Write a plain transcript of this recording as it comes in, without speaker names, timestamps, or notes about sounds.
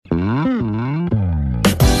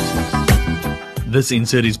This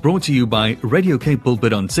insert is brought to you by Radio Cape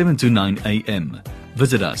Pulpit on 7 to 9 a.m.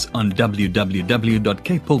 Visit us on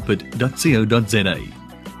www.capepulpit.co.za.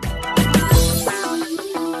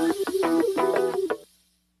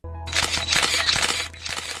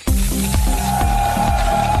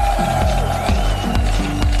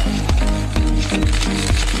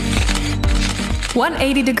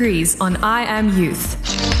 "180 Degrees" on I Am Youth.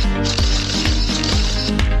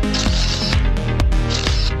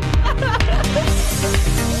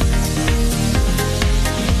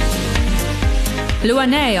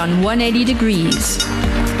 Luane on 180 Degrees.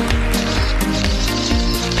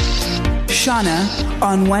 Shauna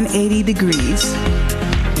on 180 Degrees.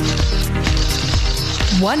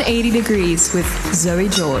 180 Degrees with Zoe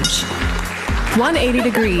George. 180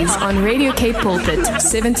 Degrees on Radio Cape Pulpit,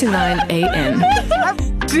 7 to 9 a.m.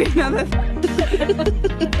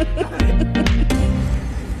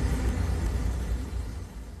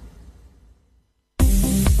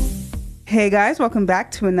 Hey guys, welcome back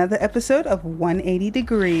to another episode of 180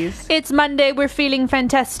 Degrees. It's Monday, we're feeling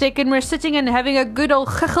fantastic, and we're sitting and having a good old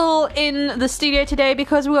chichel in the studio today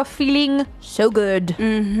because we are feeling so good.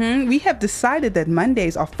 We have decided that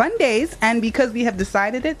Mondays are fun days, and because we have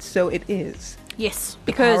decided it, so it is. Yes,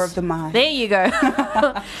 The because power of the mind. there you go.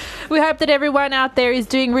 We hope that everyone out there is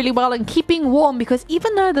doing really well and keeping warm, because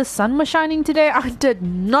even though the sun was shining today, I did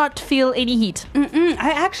not feel any heat.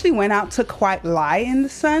 I actually went out to quite lie in the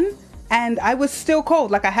sun, and I was still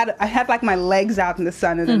cold. Like I had like my legs out in the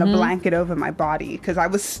sun and then a blanket over my body because I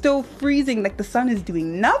was still freezing. Like the sun is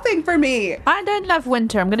doing nothing for me. I don't love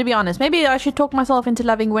winter, I'm going to be honest. Maybe I should talk myself into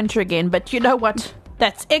loving winter again, but you know what?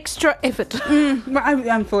 That's extra effort.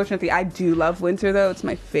 Unfortunately, I do love winter though. It's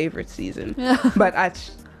my favorite season. But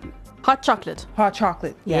Hot chocolate. hot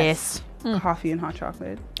chocolate. Yes. Coffee and hot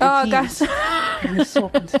chocolate. Oh, And guys. teas. And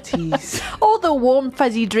salt into teas. All the warm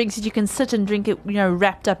fuzzy drinks that you can sit and drink it,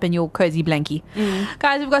 wrapped up in your cozy blankie.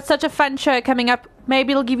 Guys, we've got such a fun show coming up.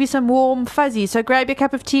 Maybe it'll give you some warm fuzzy. So grab your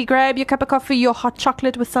cup of tea, grab your cup of coffee, your hot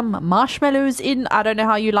chocolate with some marshmallows in. I don't know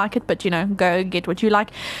how you like it, but go get what you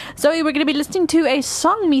like. Zoe, we're going to be listening to a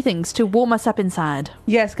song, methinks, to warm us up inside.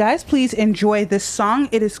 Yes, guys, please enjoy this song.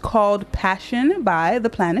 It is called Passion by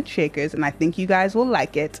the Planet Shakers, and I think you guys will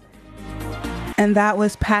like it. And that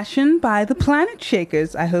was Passion by the Planet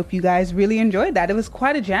Shakers. I hope you guys really enjoyed that. It was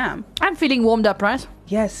quite a jam. I'm feeling warmed up, right?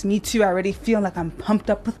 Yes, me too. I already feel like I'm pumped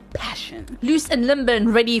up with passion. Loose and limber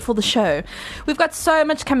and ready for the show. We've got so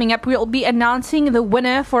much coming up. We'll be announcing the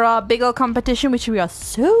winner for our big old competition, which we are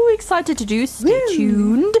so excited to do. Stay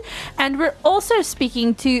tuned. And we're also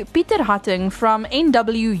speaking to Pieter Hattingh from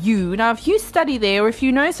NWU. Now, if you study there or if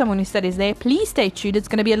you know someone who studies there, please stay tuned. It's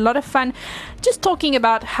going to be a lot of fun just talking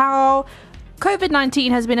about how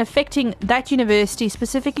COVID-19 has been affecting that university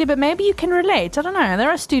specifically, but maybe you can relate. I don't know.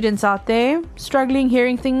 There are students out there struggling,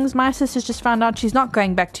 hearing things. My sister's just found out she's not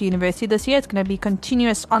going back to university this year. It's going to be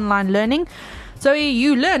continuous online learning. So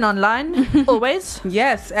you learn online, always.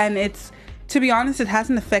 Yes, and to be honest, it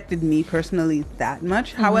hasn't affected me personally that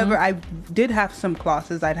much. However, I did have some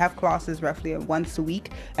classes. I'd have classes roughly once a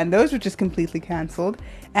week, and those were just completely cancelled.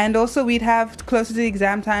 And also we'd have, closer to the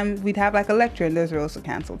exam time, we'd have like a lecture, and those were also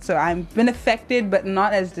cancelled. So I've been affected, but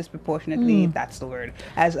not as disproportionately, if that's the word,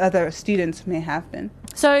 as other students may have been.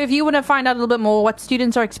 So if you want to find out a little bit more what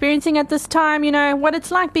students are experiencing at this time, what it's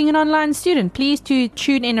like being an online student, please do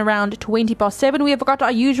tune in around 7:20. We have got our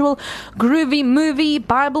usual groovy movie,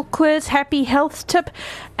 Bible quiz, happy health tip,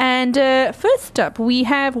 and first up we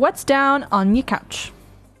have what's down on your couch.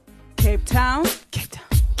 Cape Town. Cape Town.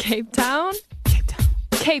 Cape Town.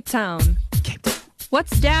 Cape Town.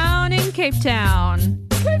 What's down in Cape Town?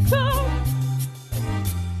 Cape Town.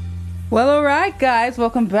 Well, all right, guys,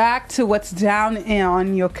 welcome back to What's Down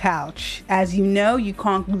on Your Couch. As you know, you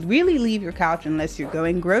can't really leave your couch unless you're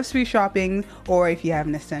going grocery shopping or if you have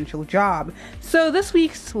an essential job. So this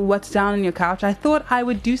week's What's Down on Your Couch, I thought I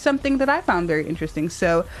would do something that I found very interesting.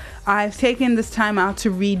 So I've taken this time out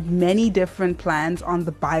to read many different plans on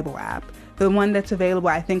the Bible app. The one that's available,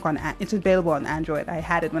 I think, it's available on Android. I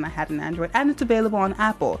had it when I had an Android, and it's available on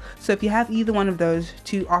Apple. So if you have either one of those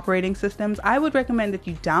two operating systems, I would recommend that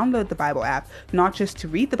you download the Bible app, not just to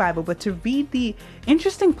read the Bible, but to read the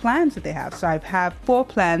interesting plans that they have. So I have 4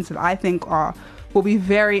 plans that I think will be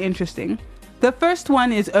very interesting. The first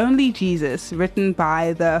one is Only Jesus, written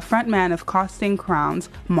by the frontman of Casting Crowns,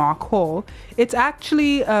 Mark Hall. It's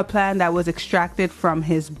actually a plan that was extracted from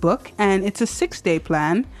his book, and it's a 6-day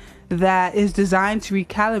plan that is designed to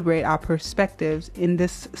recalibrate our perspectives in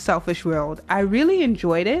this selfish world. I really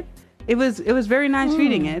enjoyed it. It was very nice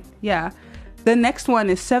reading it. Yeah. The next one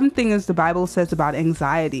is 7 Things the Bible Says About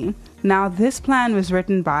Anxiety. Now, this plan was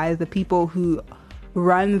written by the people who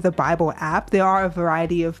run the Bible app, there are a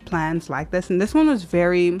variety of plans like this, and this one was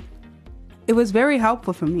very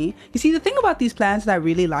helpful for me. You see, the thing about these plans that I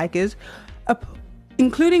really like is,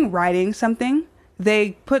 including writing something,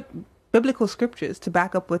 they put biblical scriptures to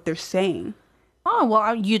back up what they're saying. Oh,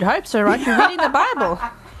 well, you'd hope so, right? You're reading the Bible.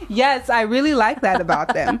 Yes, I really like that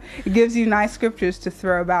about them. It gives you nice scriptures to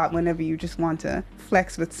throw about whenever you just want to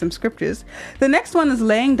flex with some scriptures. The next one is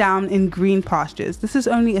laying down in green pastures. This is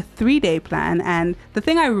only a 3-day plan, and the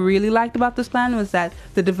thing I really liked about this plan was that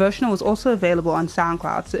the devotional was also available on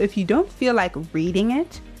SoundCloud. So if you don't feel like reading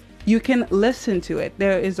it, you can listen to it.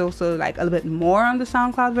 There is also like a little bit more on the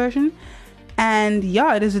SoundCloud version. And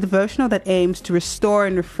yeah, it is a devotional that aims to restore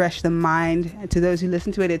and refresh the mind. And to those who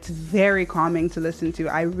listen to it, it's very calming to listen to.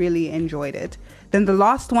 I really enjoyed it. Then the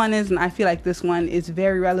last one is, and I feel like this one is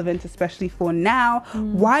very relevant, especially for now.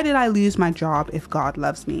 Why did I lose my job if God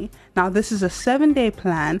loves me? Now, this is a 7-day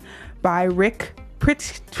plan by Rick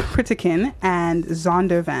Pritikin and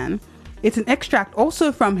Zondervan. It's an extract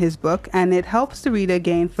also from his book, and it helps the reader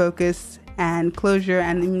gain focus and closure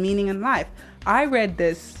and meaning in life. I read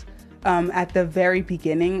this at the very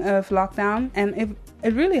beginning of lockdown, and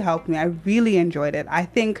it really helped me. I really enjoyed it. I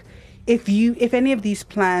think if any of these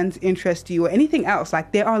plans interest you or anything else,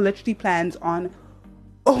 like there are literally plans on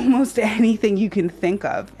almost anything you can think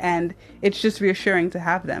of, and it's just reassuring to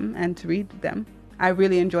have them and to read them. I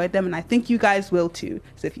really enjoyed them, and I think you guys will too.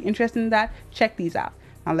 So if you're interested in that, check these out.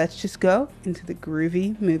 Now let's just go into the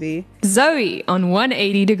groovy movie. Zoe on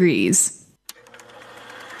 180 Degrees.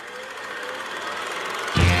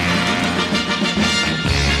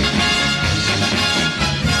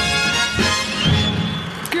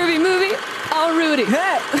 Oh, Rudy.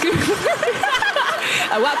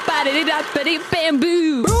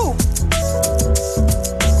 Bamboo.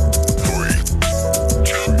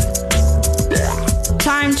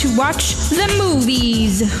 Time to watch the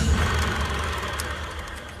movies.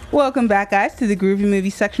 Welcome back, guys, to the Groovy Movie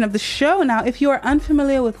section of the show. Now, if you are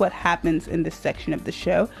unfamiliar with what happens in this section of the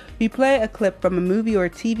show, we play a clip from a movie or a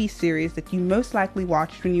TV series that you most likely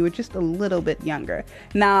watched when you were just a little bit younger.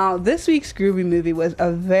 Now, this week's Groovy Movie was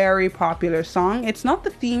a very popular song. It's not the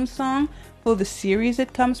theme song for the series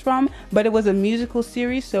it comes from, but it was a musical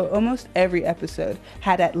series, so almost every episode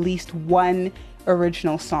had at least one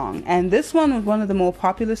original song, and this one was one of the more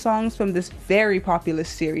popular songs from this very popular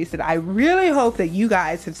series that I really hope that you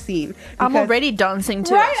guys have seen. I'm already dancing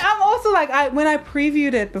to right? it. I'm also like, when I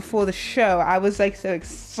previewed it before the show, I was like so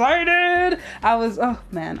excited. I was, oh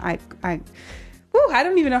man, I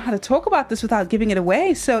don't even know how to talk about this without giving it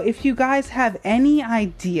away. So if you guys have any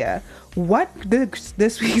idea what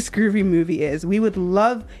this week's Groovy Movie is, we would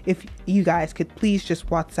love if you guys could please just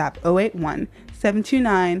WhatsApp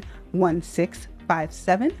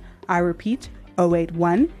 081-729-1657. I repeat,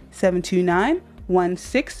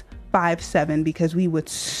 081-729-1657, because we would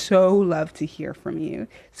so love to hear from you.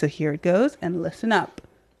 So here it goes, and listen up.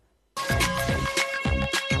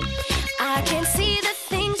 I can see the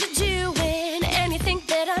things you're doing, and you think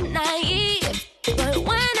that I'm naive. But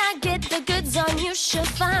when I get the goods on you, she'll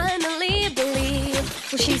finally believe.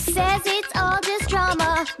 Well, she says it's all just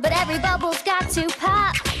drama, but every bubble's got to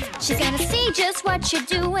pop. She's gonna see just what you're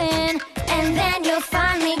doing, and then you're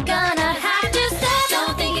finally gonna have to stop.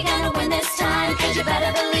 Don't think you're gonna win this time, 'cause you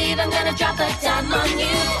better believe I'm gonna drop a dime on you.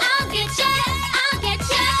 I'll get you,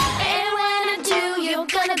 and when I do, you're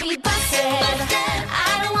gonna be busted.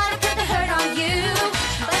 I don't wanna put the hurt on you,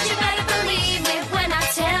 but you better believe me when I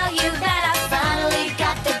tell you that I finally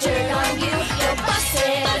got the dirt on you. You're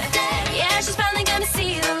busted. Yeah, she's finally gonna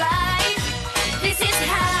see the light. This is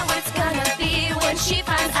how it's gonna be when she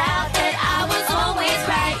finds out that I was always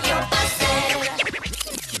right. You're busted.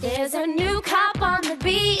 There's a new cop on the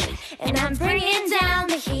beat, and I'm bringing down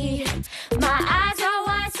the heat. My eyes are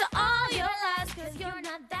wide, so all your lies, 'cause you're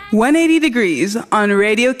not that. 180 Degrees on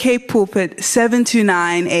Radio Cape Pulpit, 7 to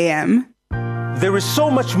 9 a.m. There is so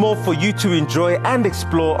much more for you to enjoy and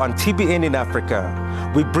explore on TBN in Africa.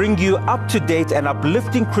 We bring you up-to-date and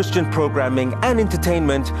uplifting Christian programming and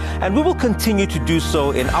entertainment, and we will continue to do so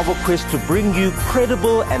in our quest to bring you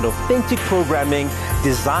credible and authentic programming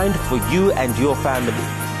designed for you and your family.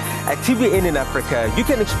 At TBN in Africa, you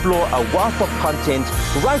can explore a wealth of content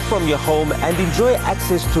right from your home and enjoy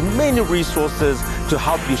access to many resources to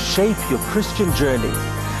help you shape your Christian journey.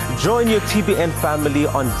 Join your TBN family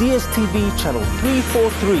on DSTV channel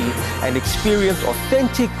 343 and experience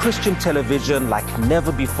authentic Christian television like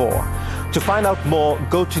never before. To find out more,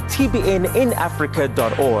 go to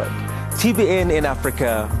tbninafrica.org. TBN in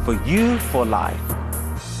Africa, for you, for life.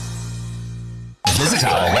 Visit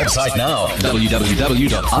our website now,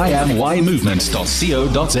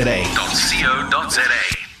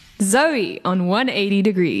 www.imymovement.co.za. Zoe on 180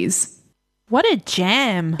 Degrees. What a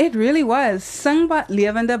jam. It really was. Sung by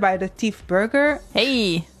Levende by the Tief Burger.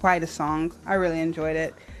 Hey. Quite a song. I really enjoyed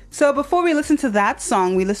it. So before we listened to that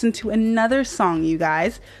song, we listened to another song, you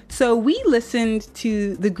guys. So we listened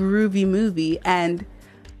to the Groovy Movie, and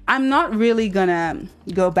I'm not really gonna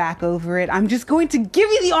go back over it. I'm just going to give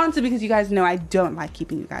you the answer because you guys know I don't like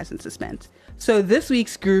keeping you guys in suspense. So this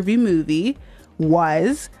week's Groovy Movie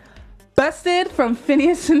was Busted from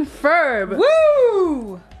Phineas and Ferb.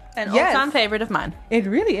 Woo! An Yes. all-time favorite of mine. It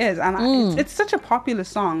really is. And it's such a popular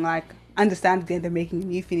song. Like, understandably, they're making a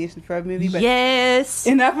new Phineas and Ferb movie, but Yes.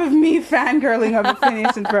 enough of me fangirling over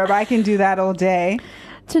Phineas and Ferb. I can do that all day.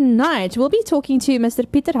 Tonight, we'll be talking to Mr.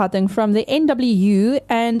 Pieter Hattingh from the NWU,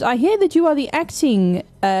 and I hear that you are the acting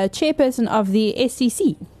chairperson of the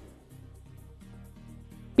SCC.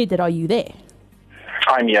 Pieter, are you there?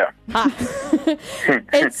 I'm here.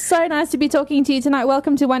 It's so nice to be talking to you tonight.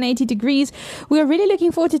 Welcome to 180 Degrees. We're really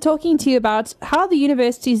looking forward to talking to you about how the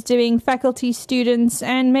university is doing, faculty, students,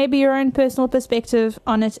 and maybe your own personal perspective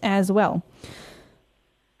on it as well.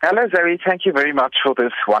 Hello, Zoe. Thank you very much for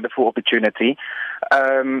this wonderful opportunity.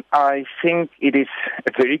 I think it is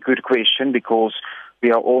a very good question because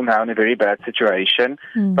we are all now in a very bad situation.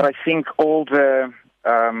 But I think all the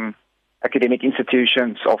academic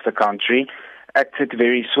institutions of the country acted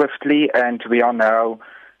very swiftly, and we are now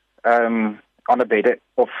on a bed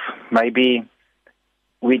of maybe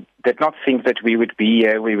we did not think that we would be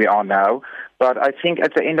here where we are now. But I think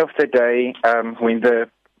at the end of the day, when the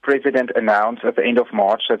President announced at the end of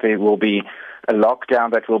March that there will be a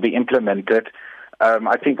lockdown that will be implemented,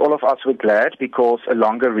 I think all of us were glad because a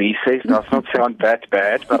longer recess does not sound that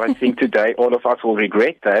bad, but I think today all of us will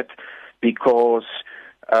regret that because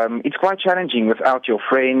it's quite challenging without your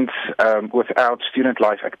friends, without student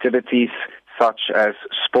life activities such as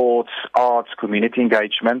sports, arts, community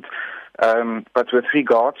engagement. But with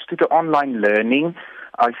regards to the online learning,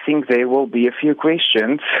 I think there will be a few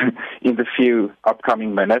questions in the few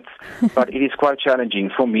upcoming minutes, but it is quite challenging.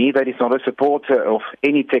 For me, that is not a supporter of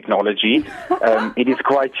any technology. It is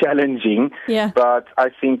quite challenging, but I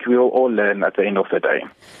think we will all learn at the end of the day.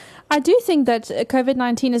 I do think that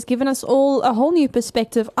COVID-19 has given us all a whole new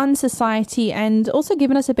perspective on society and also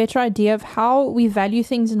given us a better idea of how we value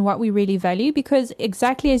things and what we really value, because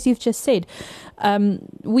exactly as you've just said,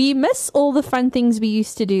 we miss all the fun things we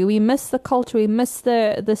used to do. We miss the culture. We miss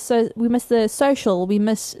the social. We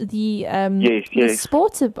miss the the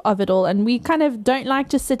sports of it all, and we kind of don't like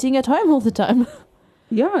just sitting at home all the time.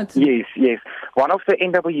 Yeah. Yes. One of the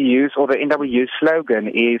NWUs or the NWU slogan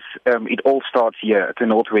is it all starts here at the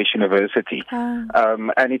Northwest University.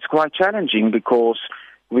 And it's quite challenging because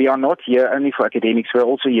we are not here only for academics, we're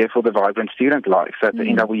also here for the vibrant student life that the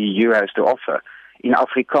NWU has to offer. In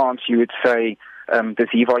Afrikaans, you would say, dis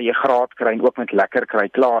hier waar jy graad kry en ook met lekker kry,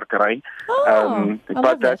 klaar kry.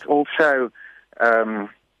 But that's also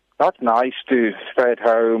not nice to stay at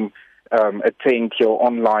home, attend your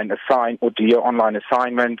online do your online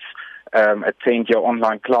assignments, attend your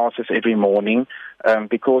online classes every morning,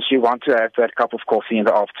 because you want to have that cup of coffee in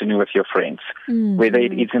the afternoon with your friends, whether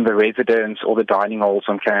it is in the residence or the dining halls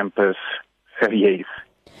on campus. So yes.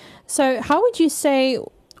 So how would you say,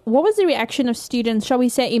 what was the reaction of students, shall we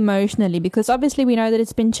say emotionally? Because obviously we know that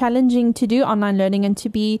it's been challenging to do online learning and to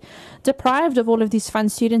be deprived of all of these fun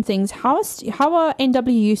student things. How are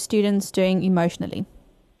NWU students doing emotionally?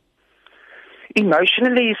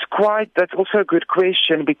 Emotionally, that's also a good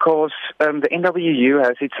question because the NWU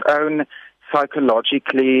has its own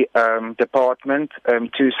psychologically department,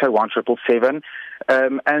 20177,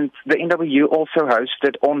 and the NWU also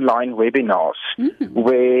hosted online webinars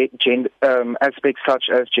where aspects such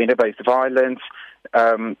as gender-based violence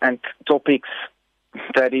and topics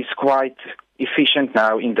that is quite efficient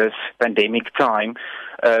now in this pandemic time,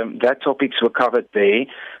 that topics were covered there.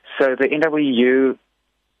 So the NWU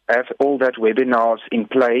have all that webinars in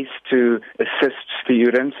place to assist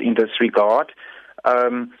students in this regard.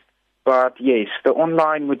 But yes, the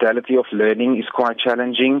online modality of learning is quite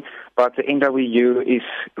challenging, but the NWU is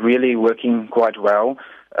really working quite well.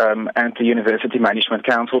 And the University Management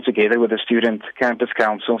Council, together with the student campus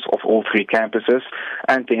councils of all three campuses,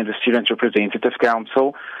 and then the Student Representative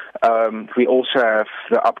Council, we also have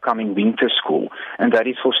the upcoming winter school, and that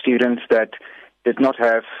is for students that did not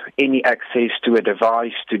have any access to a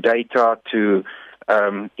device, to data, to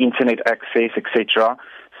internet access, etc.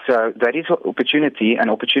 So that is an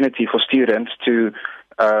opportunity for students to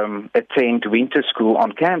attend winter school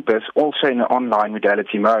on campus, also in an online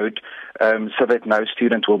modality mode, so that no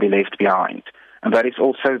student will be left behind. And that is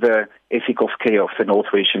also the ethic of care of the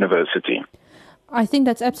Northwest University. I think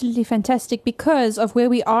that's absolutely fantastic because of where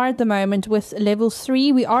we are at the moment with level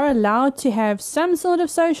 3. We are allowed to have some sort of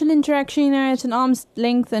social interaction at an arm's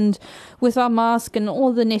length and with our mask and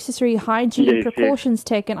all the necessary hygiene precautions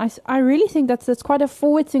taken. I really think that's quite a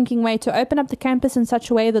forward-thinking way to open up the campus in such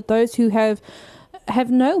a way that those who have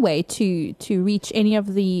no way to reach any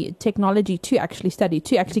of the technology to actually study,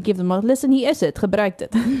 to actually give them a listen, hier is het, gebruik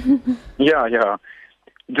dit. Yeah.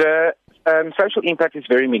 The social impact is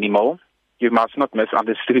very minimal. You must not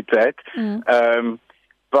misunderstand that.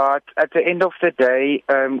 But at the end of the day,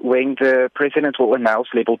 when the president will announce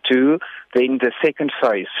level 2, then the second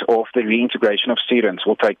phase of the reintegration of students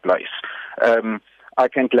will take place. I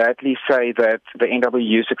can gladly say that the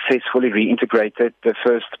NWU successfully reintegrated the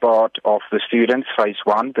first part of the students, phase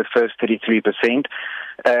 1, the first 33%.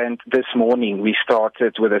 And this morning we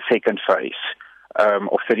started with a second phase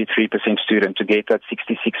of 33% student to get that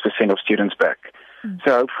 66% of students back.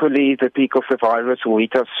 So hopefully the peak of the virus will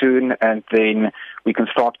hit us soon, and then we can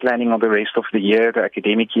start planning on the rest of the year, the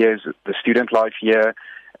academic years, the student life year,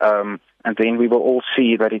 and then we will all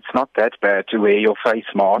see that it's not that bad to wear your face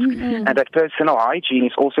mask. And that personal hygiene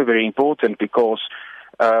is also very important because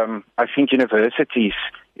I think universities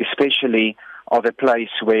especially are the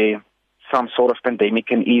place where some sort of pandemic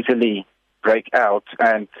can easily break out,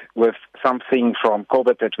 and with something from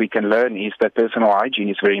COVID that we can learn is that personal hygiene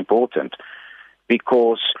is very important.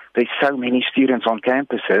 Because there's so many students on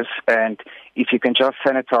campuses, and if you can just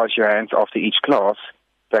sanitize your hands after each class,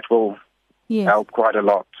 that will help quite a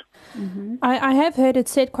lot. I have heard it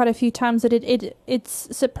said quite a few times that it's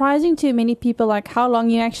surprising to many people, like how long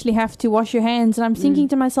you actually have to wash your hands. And I'm thinking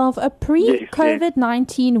to myself, a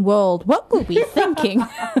pre-COVID-19 world, what were we thinking?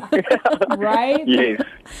 Right? Yes.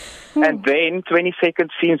 And then 20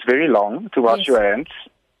 seconds seems very long to wash your hands.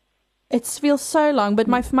 It feels so long, but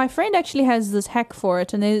my friend actually has this hack for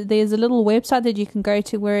it, and there's a little website that you can go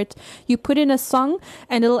to where you put in a song,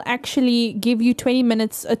 and it'll actually give you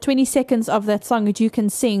 20 seconds of that song that you can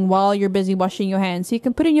sing while you're busy washing your hands. So you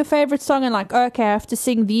can put in your favorite song and like, okay, I have to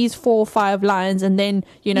sing these 4 or 5 lines, and then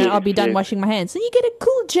I'll be done washing my hands. So you get a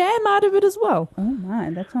cool jam out of it as well. Oh my,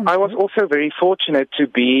 that sounds. I was also very fortunate to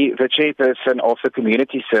be the chairperson of the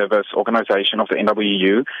community service organization of the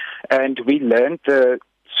NWU, and we learned the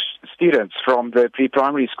students from the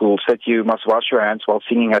pre-primary schools that you must wash your hands while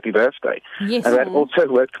singing Happy Birthday. Yes. And that also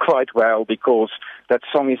worked quite well because that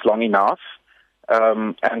song is long enough,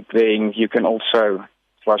 and then you can also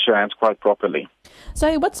wash your hands quite properly.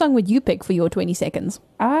 So what song would you pick for your 20 seconds?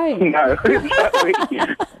 No.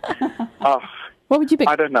 What would you pick?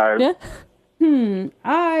 I don't know. Yeah?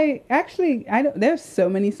 I don't. There's so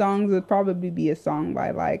many songs. It would probably be a song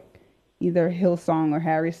by like either Hillsong or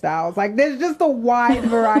Harry Styles. Like, there's just a wide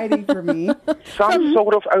variety for me. Some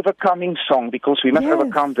sort of overcoming song, because we must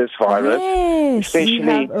overcome this virus. Yes.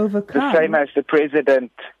 Especially the same as the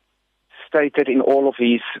president stated in all of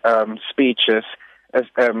his speeches, as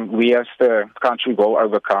we as the country will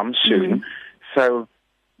overcome soon. So,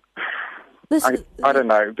 I don't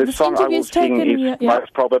know. The song I will sing is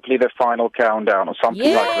most probably the final countdown or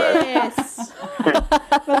something like that. Yes.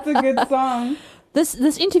 That's a good song. This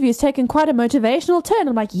interview has taken quite a motivational turn.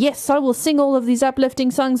 I'm like, yes, I will sing all of these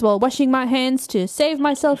uplifting songs while washing my hands to save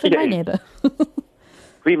myself and my neighbor.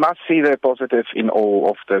 We must see the positive in all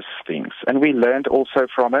of these things. And we learned also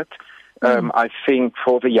from it. I think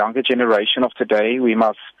for the younger generation of today, we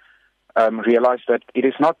must realize that it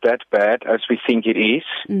is not that bad as we think it is.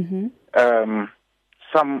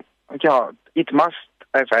 It must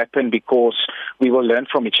have happened because we will learn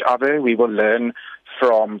from each other. We will learn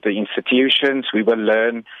from the institutions. We will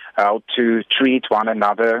learn how to treat one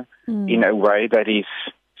another in a way that is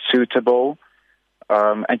suitable.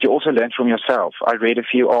 And you also learn from yourself. I read a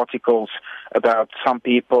few articles about some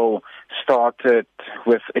people started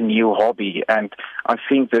with a new hobby. And I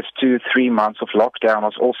think this 2-3 months of lockdown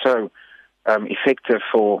was also effective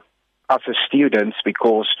for us as students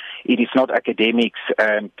because it is not academics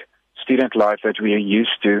and student life that we are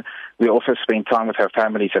used to. We also spend time with our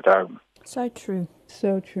families at home. So true.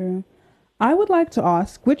 So true. I would like to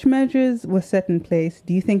ask, which measures were set in place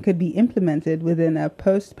do you think could be implemented within a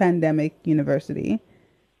post-pandemic university?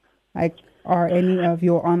 Like, are any of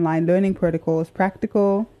your online learning protocols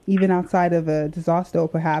practical, even outside of a disaster or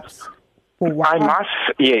perhaps for a while? I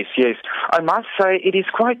must say it is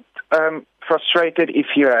quite frustrated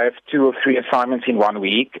if you have 2 or 3 assignments in 1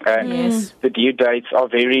 week and the due dates are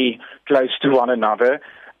very close to one another.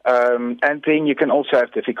 And then you can also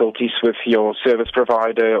have difficulties with your service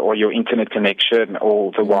provider or your internet connection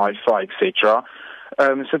or the Wi-Fi, etc.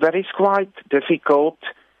 So that is quite difficult.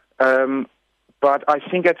 But I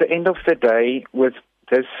think at the end of the day, with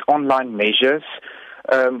this online measures,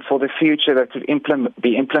 for the future that could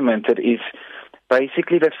be implemented is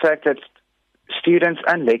basically the fact that students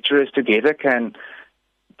and lecturers together can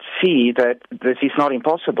see that this is not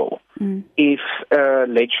impossible. If a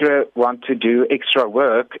lecturer wants to do extra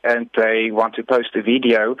work and they want to post a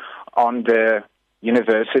video on the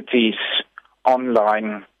university's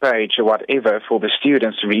online page or whatever for the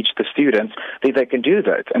students to reach the students, then they can do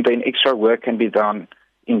that, and then extra work can be done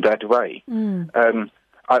in that way.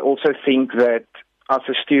 I also think that as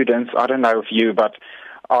a student, I don't know if you, but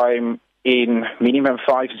I'm in minimum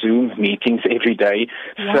 5 Zoom meetings every day.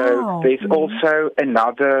 Wow. So there's also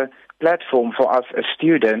another platform for us as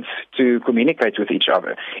students to communicate with each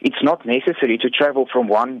other. It's not necessary to travel from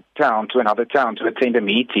one town to another town to attend a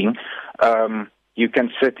meeting. You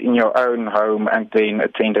can sit in your own home and then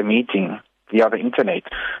attend a meeting via the internet.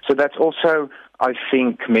 So that's also, I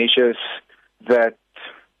think, measures that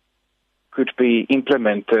could be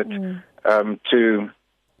implemented to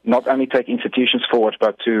not only take institutions forward,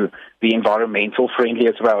 but to be environmental friendly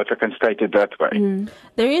as well, if I can state it that way.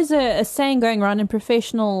 There is a saying going around in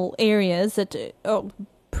professional areas that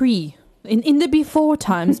in the before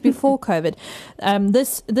times, before COVID,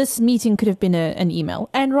 this meeting could have been an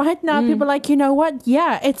email. And right now, people are like, you know what?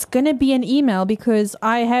 Yeah, it's going to be an email because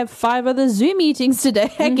I have 5 other Zoom meetings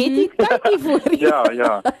today. I get it. Thank you for it.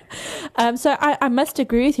 Yeah. So I must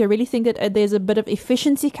agree with you. I really think that there's a bit of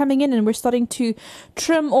efficiency coming in, and we're starting to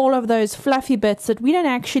trim all of those fluffy bits that we don't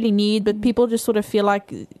actually need, but people just sort of feel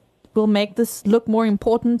like we'll make this look more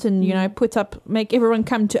important and, make everyone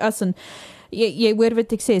come to us and word of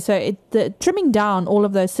it says. So trimming down all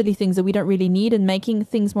of those silly things that we don't really need and making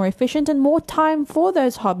things more efficient and more time for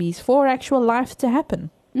those hobbies, for actual life to happen.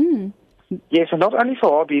 Yes, and not only for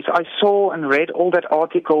hobbies. I saw and read all that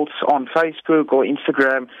articles on Facebook or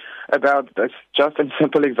Instagram about, just a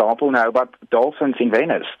simple example now, but dolphins in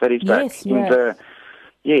Venice that is back in the...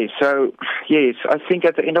 Yes, so, yes, I think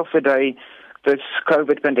at the end of the day, this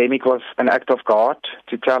COVID pandemic was an act of God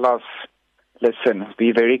to tell us, listen,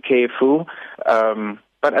 be very careful,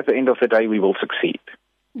 but at the end of the day, we will succeed.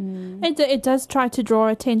 It does try to draw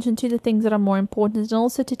attention to the things that are more important, and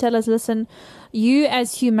also to tell us, listen, you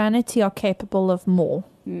as humanity are capable of more.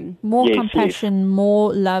 More compassion,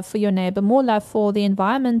 more love for your neighbor, more love for the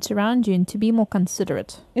environment around you, and to be more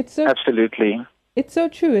considerate. Absolutely. It's so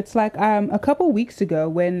true. It's like a couple weeks ago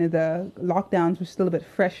when the lockdowns were still a bit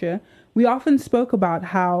fresher, we often spoke about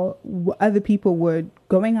how other people were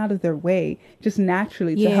going out of their way just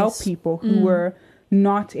naturally to help people who were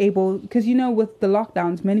not able, because, with the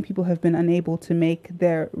lockdowns, many people have been unable to make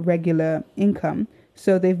their regular income.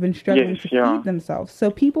 So they've been struggling to feed themselves.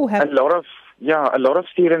 So people have... A lot of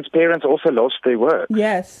students' parents also lost their work.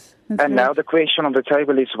 Yes. And now the question on the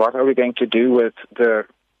table is, what are we going to do with the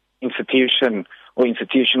institution or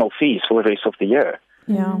institutional fees for the rest of the year?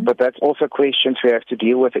 Yeah. But that's also questions we have to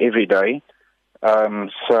deal with every day.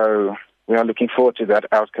 So we are looking forward to that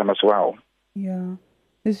outcome as well. Yeah.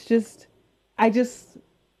 It's just, I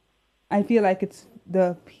feel like it's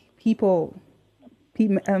the people,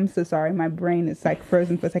 I'm so sorry, my brain is like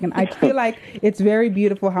frozen for a second. I feel like it's very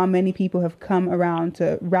beautiful how many people have come around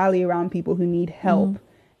to rally around people who need help.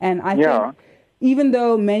 And I think even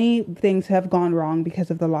though many things have gone wrong because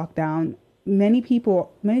of the lockdown, many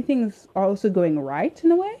things are also going right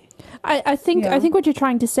in a way. I think what you're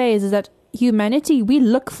trying to say is that humanity, we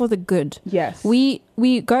look for the good. Yes. We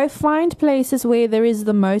go find places where there is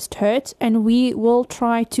the most hurt, and we will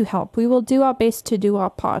try to help. We will do our best to do our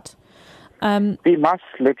part. We must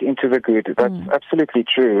look into the good. That's absolutely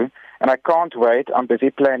true. And I can't wait. I'm busy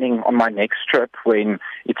planning on my next trip when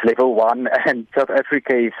it's level 1 and South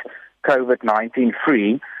Africa is COVID-19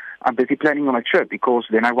 free. I'm busy planning on a trip because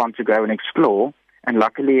then I want to go and explore. And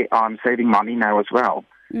luckily, I'm saving money now as well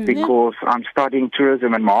because I'm studying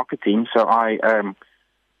tourism and marketing. So I am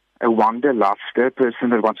a wanderluster person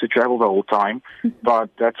that wants to travel the whole time. But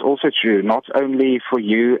that's also true. Not only for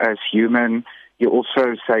you as human, you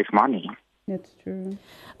also save money. That's true.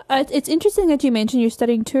 It's interesting that you mentioned you're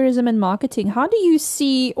studying tourism and marketing. How do you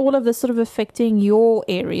see all of this sort of affecting your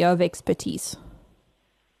area of expertise?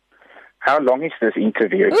 How long is this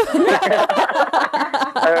interview? No,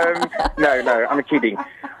 I'm kidding.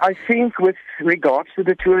 I think with regards to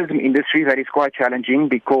the tourism industry, that is quite challenging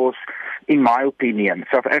because, in my opinion,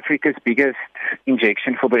 South Africa's biggest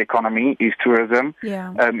injection for the economy is tourism,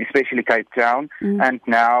 especially Cape Town. And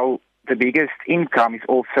now the biggest income is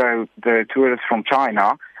also the tourists from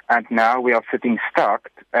China. And now we are sitting stuck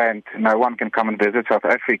and no one can come and visit South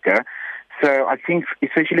Africa. So I think,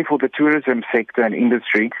 especially for the tourism sector and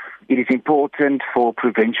industry, it is important for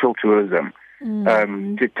provincial tourism.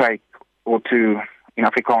 to take, or to, in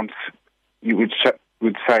Afrikaans, you would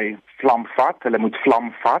say vlam vat, hulle moet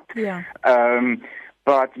vlam vat. Yeah.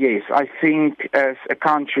 But yes, I think as a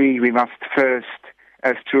country we must first,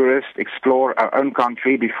 as tourists, explore our own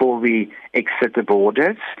country before we exit the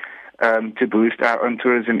borders, to boost our own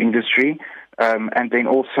tourism industry, and then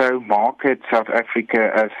also market South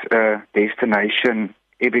Africa as a destination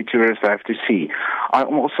every tourist have to see.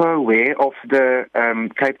 I'm also aware of the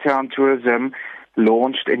Cape Town Tourism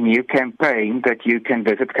launched a new campaign that you can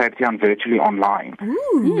visit Cape Town virtually online.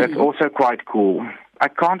 Ooh. That's also quite cool. I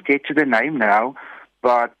can't get to the name now,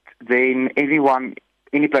 but then anyone,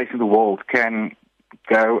 any place in the world can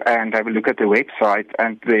go and have a look at the website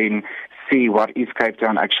and then see what is Cape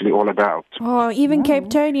Town actually all about. Oh, even Cape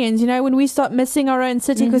Townians, you know, when we start missing our own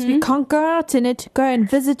city because we can't go out in it, go and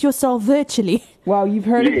visit yourself virtually. Well, you've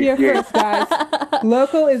heard it here first, guys.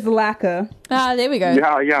 Local is lekker. Ah, there we go.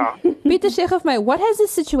 Yeah. Pieter, sê of my, what has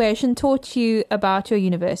this situation taught you about your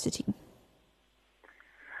university?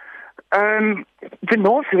 The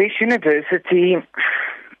Northwest University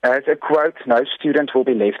has a quote, no student will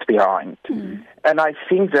be left behind. And I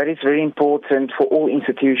think that is very important for all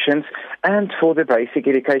institutions and for the basic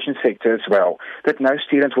education sector as well, that no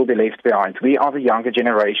student will be left behind. We are the younger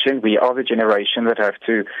generation. We are the generation that have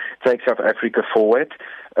to take South Africa forward.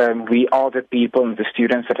 We are the people and the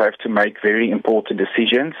students that have to make very important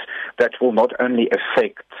decisions that will not only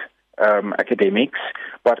affect academics,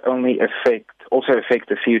 but also affect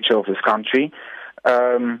the future of this country.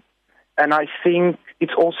 And I think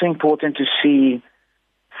it's also important to see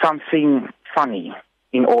something funny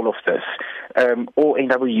in all of this. All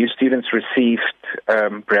NWU students received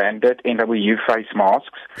branded NWU face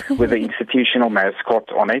masks with the institutional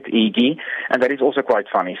mascot on it, Iggy, and that is also quite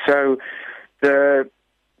funny. So the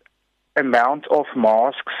amount of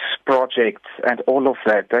masks, projects, and all of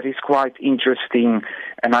that is quite interesting,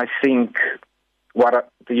 and I think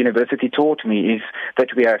what the university taught me is that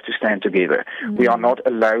we have to stand together. We are not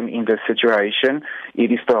alone in this situation.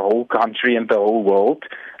 It is the whole country and the whole world.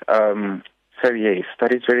 So yes,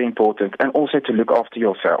 that is very important. And also to look after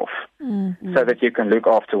yourself so that you can look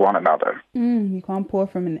after one another. You can't pour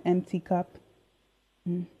from an empty cup.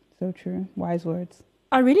 So true. Wise words.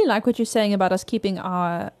 I really like what you're saying about us keeping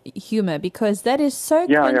our humor, because that is so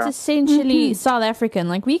quintessentially South African.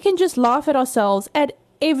 Like, we can just laugh at ourselves at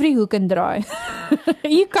every hook and draai.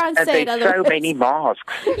 You can't say it otherwise. There's so many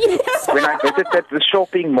masks. Yes. When I visited the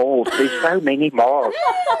shopping malls, there's so many masks.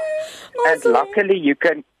 And luckily you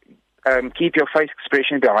can keep your face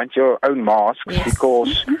expression behind your own masks,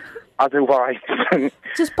 because otherwise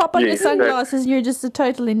just pop on your sunglasses and you're just a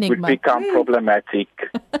total enigma. Would become problematic.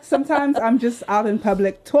 Sometimes I'm just out in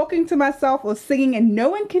public talking to myself or singing and no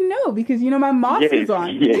one can know because, you know, my mask is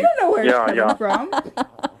on. You don't know where it's coming from.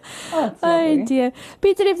 Oh dear.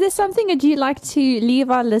 Pieter, if there's something that you'd like to leave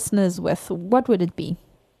our listeners with, what would it be?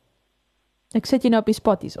 Ek sit jy nou op die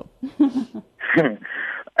spot hierso.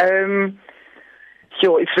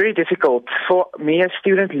 Sure, it's very difficult. For me as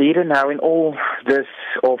student leader now in all this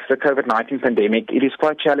of the COVID-19 pandemic, it is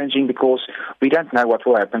quite challenging because we don't know what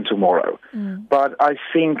will happen tomorrow. But I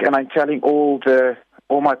think, and I'm telling all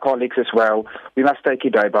my colleagues as well, we must take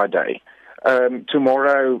it day by day.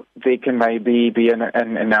 Tomorrow there can maybe be an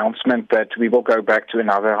announcement that we will go back to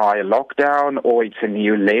another higher lockdown, or it's a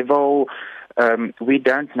new level. We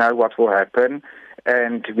don't know what will happen,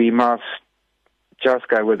 and we must just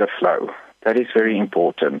go with the flow. That is very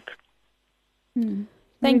important.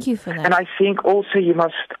 Thank you for that. And I think also you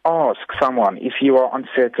must ask someone if you are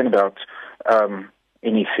uncertain about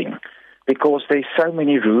anything, because there's so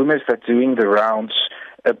many rumors that doing the rounds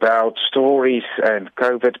about stories and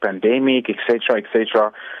COVID pandemic, etc.,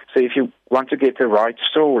 etc. So if you want to get the right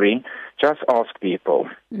story, just ask people.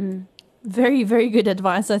 Very, very good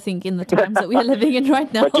advice, I think, in the times that we are living in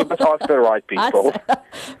right now. But you must ask the right people.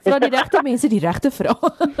 Vra die regte mense die regte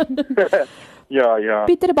vrae. Yeah.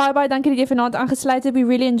 Pieter, bye, dankie dat jy vanaand aangesluit het. We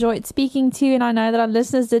really enjoyed speaking to you, and I know that our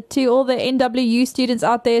listeners did too. All the NWU students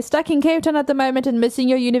out there stuck in Cape Town at the moment and missing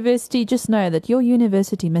your university, just know that your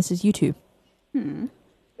university misses you too.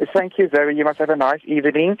 Thank you, Zoe. You must have a nice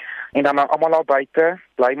evening. En dan allemaal al buiten.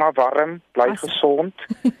 Bly maar warm, bly gezond.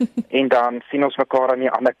 En dan sien ons mekaar aan die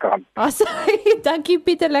ander kant. Dankie,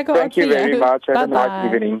 Pieter. Lekker Thank you very much. Have a nice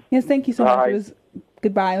evening. Yes, thank you so much.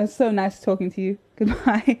 Goodbye. It was so nice talking to you.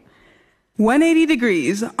 Goodbye. 180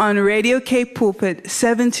 Degrees on Radio Cape Pulpit,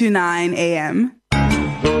 7 to 9 a.m.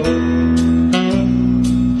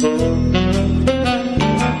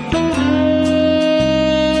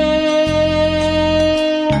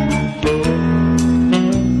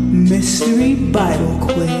 Mystery Bible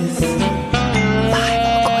Quiz.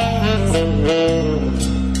 Bible Quiz.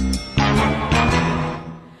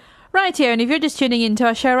 right here, and if you're just tuning into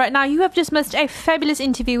our show right now, you have just missed a fabulous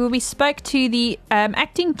interview where we spoke to the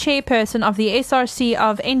acting chairperson of the SRC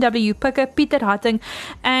of NWU SRC, Pieter Hattingh,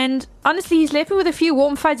 and honestly, he's left me with a few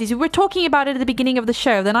warm fuzzies. We were talking about it at the beginning of the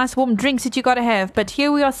show, the nice warm drinks that you got to have, but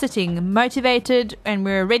here we are sitting, motivated, and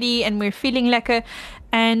we're ready, and we're feeling lekker,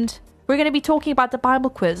 and we're going to be talking about the Bible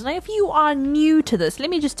quiz. Now, if you are new to this, let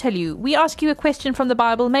me just tell you, we ask you a question from the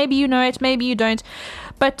Bible. Maybe you know it, maybe you don't.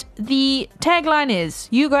 But the tagline is,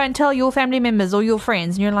 you go and tell your family members or your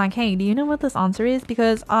friends, and you're like, hey, do you know what this answer is?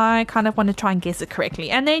 Because I kind of want to try and guess it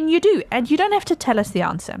correctly. And then you do. And you don't have to tell us the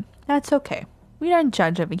answer. That's okay. We don't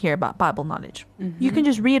judge over here about Bible knowledge. Mm-hmm. You can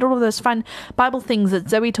just read all of those fun Bible things that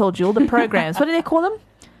Zoe told you, all the programs. What do they call them?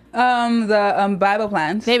 The Bible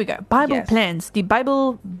plans. There we go. Bible plans. The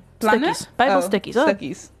Bible... Stickies. Bible stickies. Oh.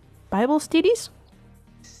 Stickies. Bible studies?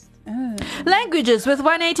 Languages with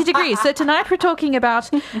 180 degrees. So tonight we're talking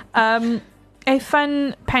about a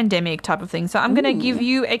fun pandemic type of thing. So I'm going to give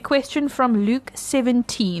you a question from Luke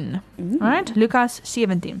 17. All right? Lucas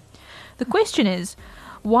 17. The question is,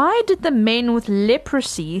 why did the men with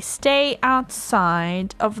leprosy stay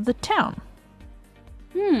outside of the town?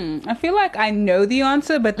 I feel like I know the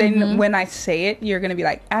answer, but then when I say it, you're going to be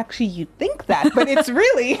like, actually, you think that, but it's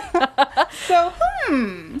really. So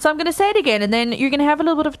I'm going to say it again, and then you're going to have a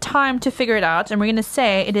little bit of time to figure it out. And we're going to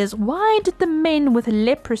say it is, why did the men with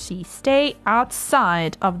leprosy stay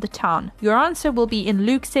outside of the town? Your answer will be in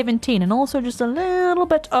Luke 17, and also just a little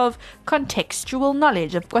bit of contextual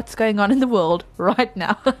knowledge of what's going on in the world right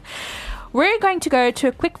now. We're going to go to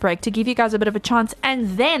a quick break to give you guys a bit of a chance,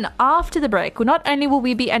 and then after the break, not only will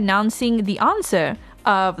we be announcing the answer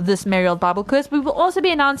of this Merry Old Bible quiz, we will also be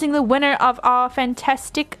announcing the winner of our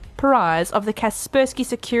fantastic prize of the Kaspersky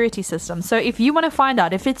security system. So if you want to find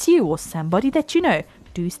out if it's you or somebody that you know,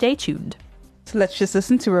 do stay tuned. So let's just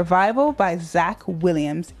listen to Revival by Zach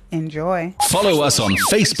Williams. Enjoy. Follow us on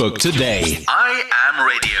Facebook today. I Am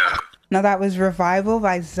Radio. Now that was Revival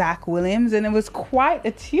by Zach Williams, and it was quite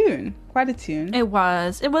a tune. It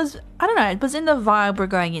was, I don't know, it was in the vibe we're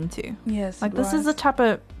going into. Yes, like this is the type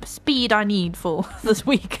of speed I need for this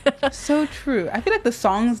week. So true. I feel like the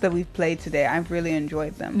songs that we've played today, I've really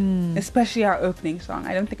enjoyed them. Especially our opening song.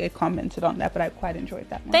 I don't think I commented on that, but I quite enjoyed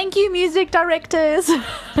that one. Thank you, music directors.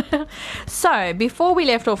 So, before we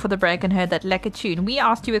left off for the break and heard that lekker tune, we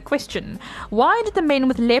asked you a question. Why did the men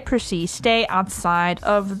with leprosy stay outside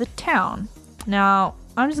of the town? Now,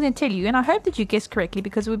 I'm just going to tell you, and I hope that you guessed correctly,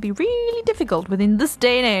 because it would be really difficult within this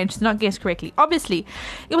day and age to not guess correctly. Obviously,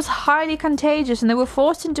 it was highly contagious, and they were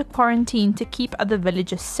forced into quarantine to keep other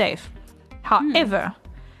villagers safe. However,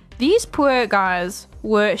 these poor guys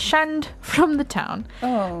were shunned from the town,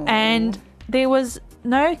 and there was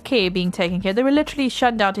no care being taken care. They were literally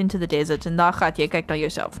shunned out into the desert, and daar gaat jy, kyk na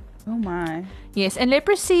yourself. Oh my. Yes, and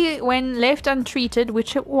leprosy, when left untreated,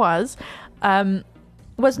 which it was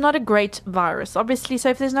not a great virus, obviously. So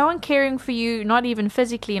if there's no one caring for you, not even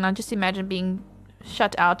physically, and I just imagine being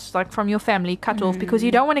shut out, like from your family, cut off, because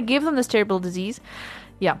you don't want to give them this terrible disease.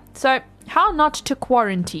 Yeah. So how not to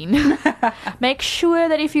quarantine? Make sure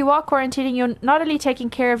that if you are quarantining, you're not only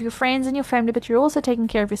taking care of your friends and your family, but you're also taking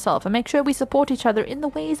care of yourself. And make sure we support each other in the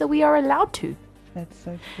ways that we are allowed to. That's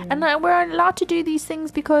so true. And we're allowed to do these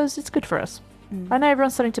things because it's good for us. I know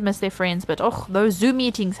everyone's starting to miss their friends, but those Zoom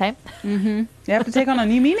meetings, hey? You have to take on a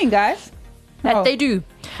new meaning, guys. That they do.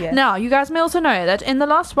 Yes. Now, you guys may also know that in the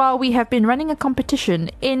last while we have been running a competition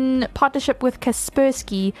in partnership with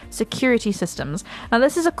Kaspersky Security Systems. Now,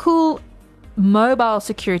 this is a cool mobile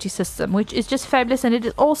security system, which is just fabulous, and it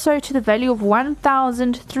is also to the value of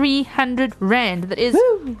 1,300 Rand. That is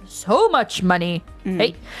so much money.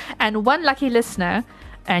 Hey? And one lucky listener,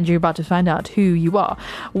 and you're about to find out who you are.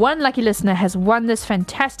 One lucky listener has won this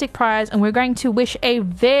fantastic prize, and we're going to wish a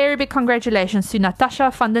very big congratulations to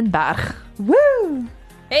Natasha van den Berg. Woo!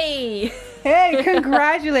 Hey! Hey,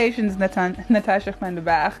 congratulations, Natasha van den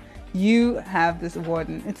Berg. You have this award,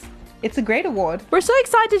 and it's a great award. We're so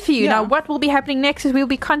excited for you. Yeah. Now, what will be happening next is we'll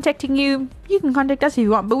be contacting you. You can contact us if you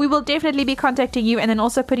want, but we will definitely be contacting you and then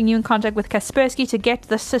also putting you in contact with Kaspersky to get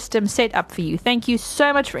the system set up for you. Thank you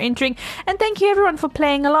so much for entering, and thank you everyone for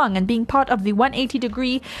playing along and being part of the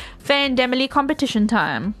 180-degree Fandemily competition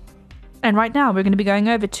time. And right now, we're going to be going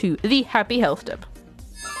over to the Happy Health Tip.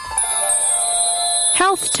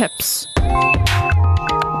 Health tips.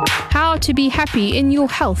 How to be happy in your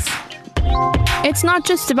health. It's not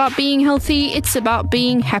just about being healthy, it's about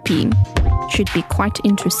being happy. Should be quite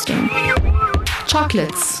interesting.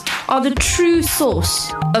 Chocolates are the true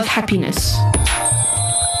source of happiness.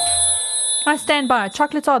 I stand by.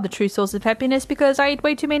 Chocolates are the true source of happiness because I eat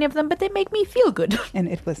way too many of them, but they make me feel good. And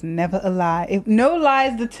it was never a lie. No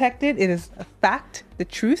lies detected. It is a fact, the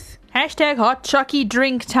truth. Hashtag hot chocky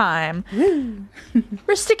drink time.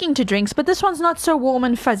 We're sticking to drinks, but this one's not so warm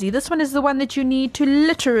and fuzzy. This one is the one that you need to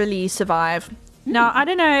literally survive. Now, I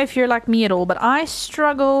don't know if you're like me at all, but I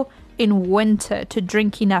struggle in winter to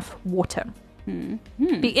drink enough water.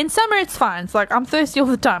 In summer it's fine. It's like I'm thirsty all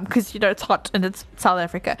the time because it's hot and it's South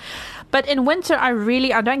Africa. But in winter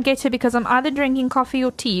I don't get it because I'm either drinking coffee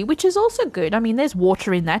or tea, which is also good. I mean, there's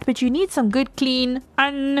water in that, but you need some good, clean,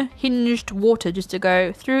 unhinged water just to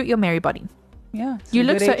go through your merry body. Yeah, you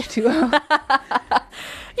look so H2O.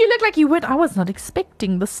 You look like you would. I was not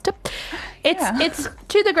expecting this tip. It's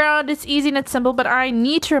to the ground. It's easy and it's simple, but I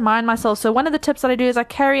need to remind myself. So one of the tips that I do is I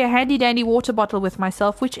carry a handy dandy water bottle with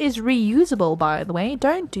myself, which is reusable, by the way.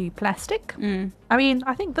 Don't do plastic. I mean,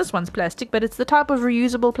 I think this one's plastic, but it's the type of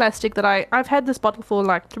reusable plastic that I've had this bottle for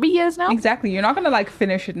like 3 years now. Exactly. You're not going to like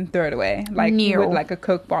finish it and throw it away like you would like a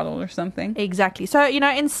Coke bottle or something. Exactly. So,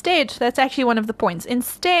 instead, that's actually one of the points.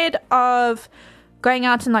 Instead of going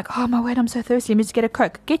out and like, oh my word, I'm so thirsty, let me just get a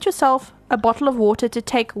Coke. Get yourself a bottle of water to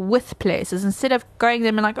take with places instead of going there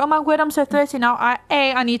and like, oh my word, I'm so thirsty now.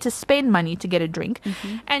 I need to spend money to get a drink.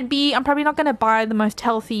 And B, I'm probably not going to buy the most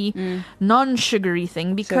healthy, non-sugary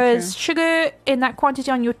thing because sugar in that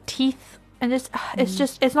quantity on your teeth, and it's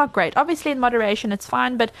not great. Obviously in moderation it's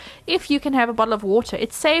fine, but if you can have a bottle of water,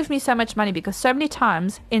 it saves me so much money because so many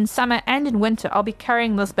times in summer and in winter I'll be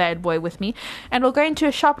carrying this bad boy with me and we'll go into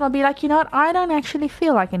a shop and I'll be like, you know what, I don't actually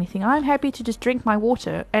feel like anything. I'm happy to just drink my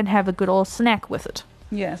water and have a good old snack with it.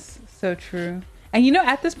 Yes, so true. And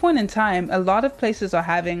at this point in time, a lot of places are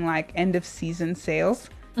having like end of season sales.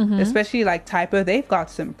 Especially like Typo, they've got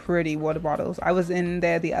some pretty water bottles. I was in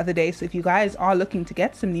there the other day, so if you guys are looking to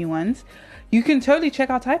get some new ones, you can totally check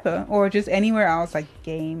out Typo or just anywhere else, like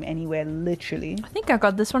Game, anywhere, literally. I think I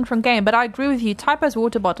got this one from Game, but I agree with you. Typo's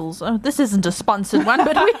water bottles. Oh, this isn't a sponsored one,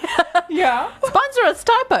 but we sponsor us,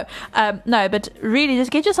 Typo. No, but really, just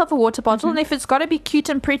get yourself a water bottle, and if it's got to be cute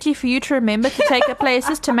and pretty for you to remember to take to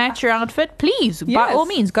places to match your outfit, please, by all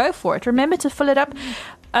means, go for it. Remember to fill it up.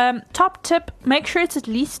 Top tip: make sure it's at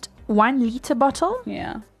least 1 liter bottle.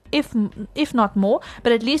 Yeah. If not more,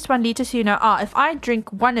 but at least 1 liter, so if I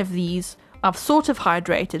drink one of these, I've sort of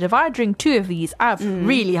hydrated. If I drink 2 of these, I've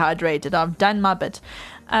really hydrated. I've done my bit.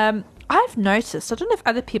 I've noticed, I don't know if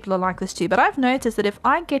other people are like this too, but I've noticed that if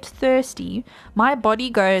I get thirsty, my body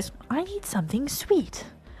goes, I need something sweet.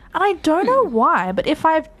 And I don't know why, but if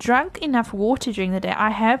I've drunk enough water during the day,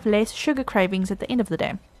 I have less sugar cravings at the end of the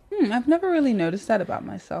day. I've never really noticed that about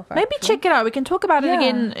myself, actually. Maybe check it out. We can talk about it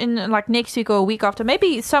again in like next week or a week after.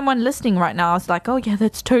 Maybe someone listening right now is like, oh yeah,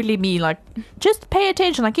 that's totally me. Like, just pay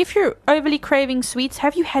attention. Like, if you're overly craving sweets,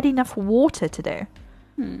 have you had enough water today?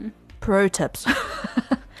 Pro tips.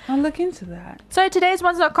 I'll look into that. So today's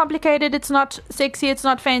one's not complicated. It's not sexy. It's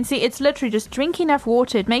not fancy. It's literally just drink enough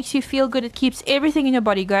water. It makes you feel good. It keeps everything in your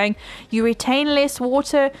body going. You retain less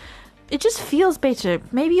water. It just feels better.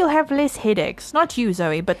 Maybe you'll have less headaches. Not you,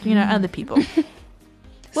 Zoe, but, other people.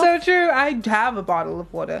 So true. I have a bottle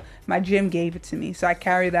of water. My gym gave it to me, so I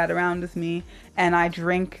carry that around with me, and I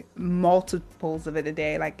drink multiples of it a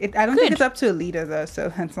day. Like, I don't think it's up to 1 liter, though,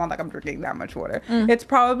 so it's not like I'm drinking that much water. It's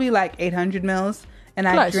probably like 800 mils, and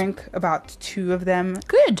I drink about 2 of them.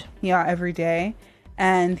 Good. Yeah, every day.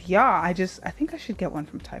 And I think I should get one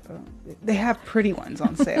from Typo. They have pretty ones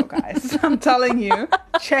on sale, guys. I'm telling you,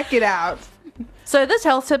 check it out. So this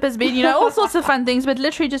health tip has been, all sorts of fun things, but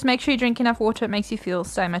literally just make sure you drink enough water. It makes you feel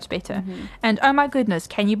so much better. And oh my goodness,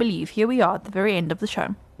 can you believe here we are at the very end of the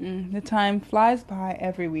show. The time flies by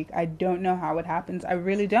every week. I don't know how it happens. I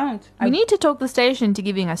really don't. We need to talk the station into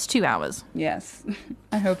giving us 2 hours. Yes.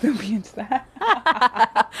 I hope they'll be into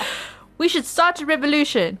that. We should start a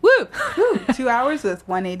revolution. Woo! 2 hours with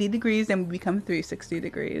 180 degrees and we become 360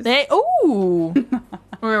 degrees. Ooh!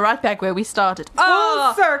 We're right back where we started.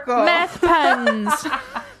 Full circle. Math puns.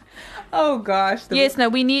 Oh gosh. We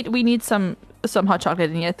need some hot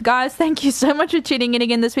chocolate in here. Guys, thank you so much for tuning in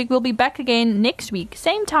again this week. We'll be back again next week.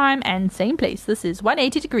 Same time and same place. This is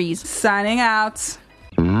 180 Degrees. Signing out.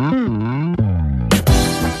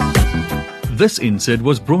 This insert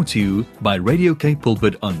was brought to you by Radio Cape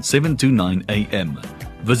Pulpit on 7 to 9 a.m.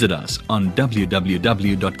 Visit us on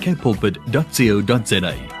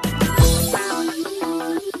www.capepulpit.co.za.